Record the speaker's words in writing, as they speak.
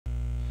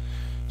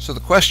So the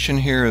question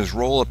here is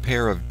roll a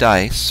pair of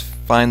dice,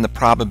 find the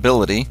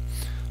probability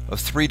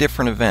of three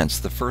different events.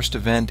 The first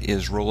event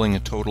is rolling a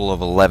total of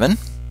 11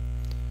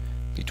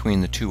 between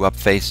the two up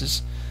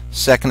faces.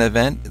 Second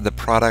event, the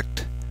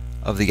product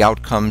of the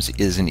outcomes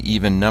is an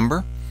even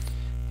number.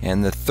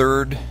 And the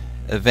third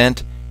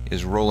event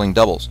is rolling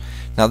doubles.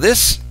 Now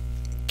this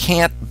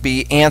can't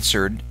be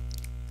answered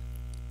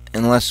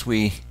unless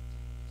we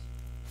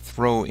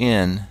throw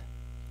in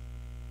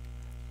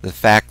the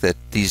fact that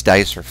these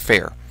dice are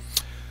fair.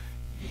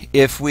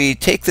 If we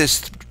take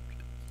this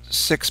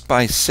 6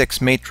 by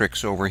 6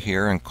 matrix over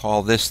here and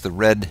call this the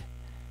red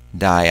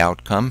die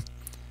outcome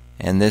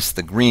and this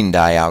the green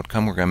die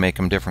outcome, we're going to make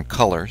them different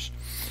colors,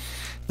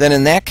 then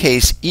in that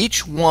case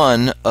each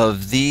one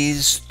of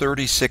these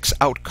 36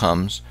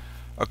 outcomes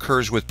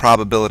occurs with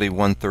probability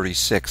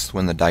 1/36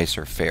 when the dice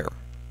are fair.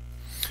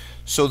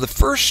 So the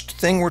first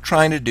thing we're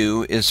trying to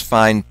do is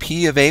find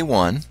P of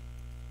A1,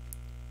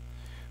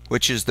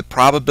 which is the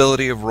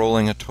probability of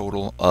rolling a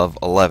total of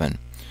 11.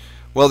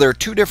 Well, there are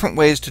two different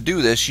ways to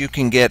do this. You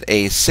can get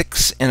a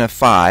 6 and a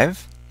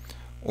 5,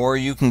 or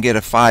you can get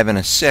a 5 and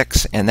a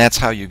 6, and that's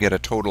how you get a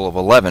total of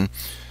 11.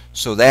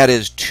 So that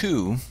is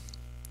 2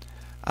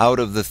 out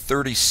of the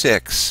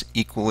 36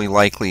 equally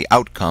likely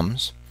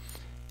outcomes,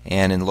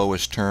 and in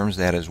lowest terms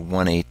that is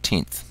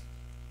 1/18.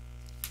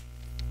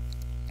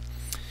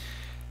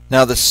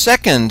 Now the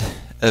second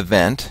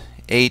event,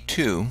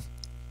 A2,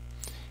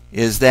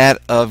 is that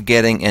of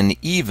getting an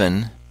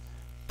even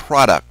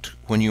product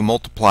when you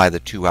multiply the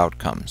two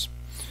outcomes.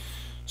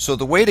 So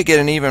the way to get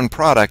an even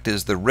product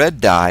is the red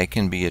die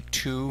can be a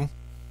 2,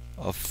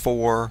 a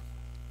 4,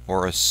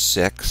 or a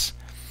 6,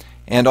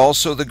 and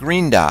also the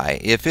green die,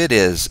 if it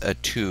is a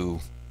 2,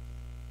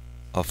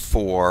 a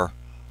 4,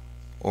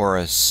 or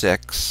a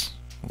 6,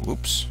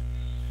 whoops,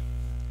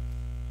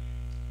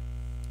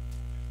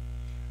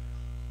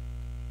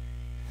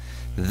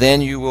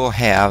 then you will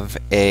have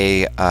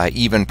a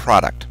even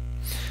product.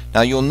 Now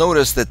you'll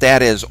notice that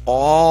that is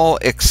all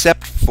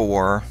except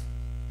for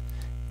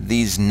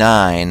these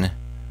 9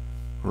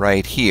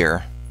 right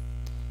here.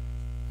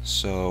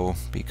 So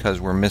because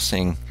we're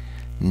missing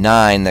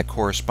 9 that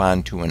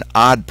correspond to an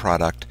odd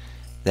product,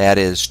 that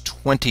is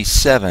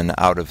 27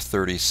 out of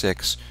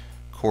 36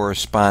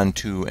 correspond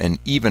to an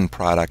even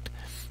product,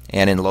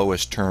 and in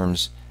lowest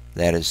terms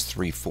that is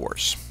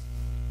 3/4.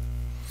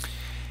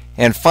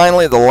 And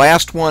finally the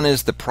last one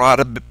is the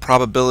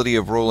probability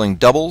of rolling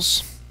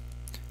doubles,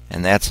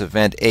 and that's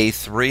event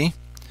A3.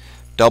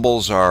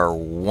 Doubles are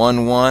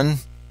 1/1,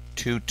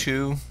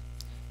 2/2,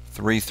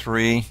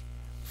 3/3,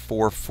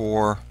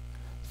 4/4,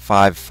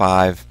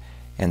 5/5,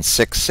 and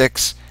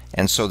 6/6,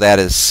 and so that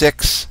is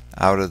 6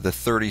 out of the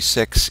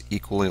 36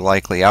 equally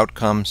likely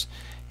outcomes,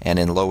 and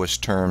in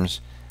lowest terms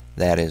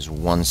that is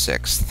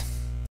 1/6.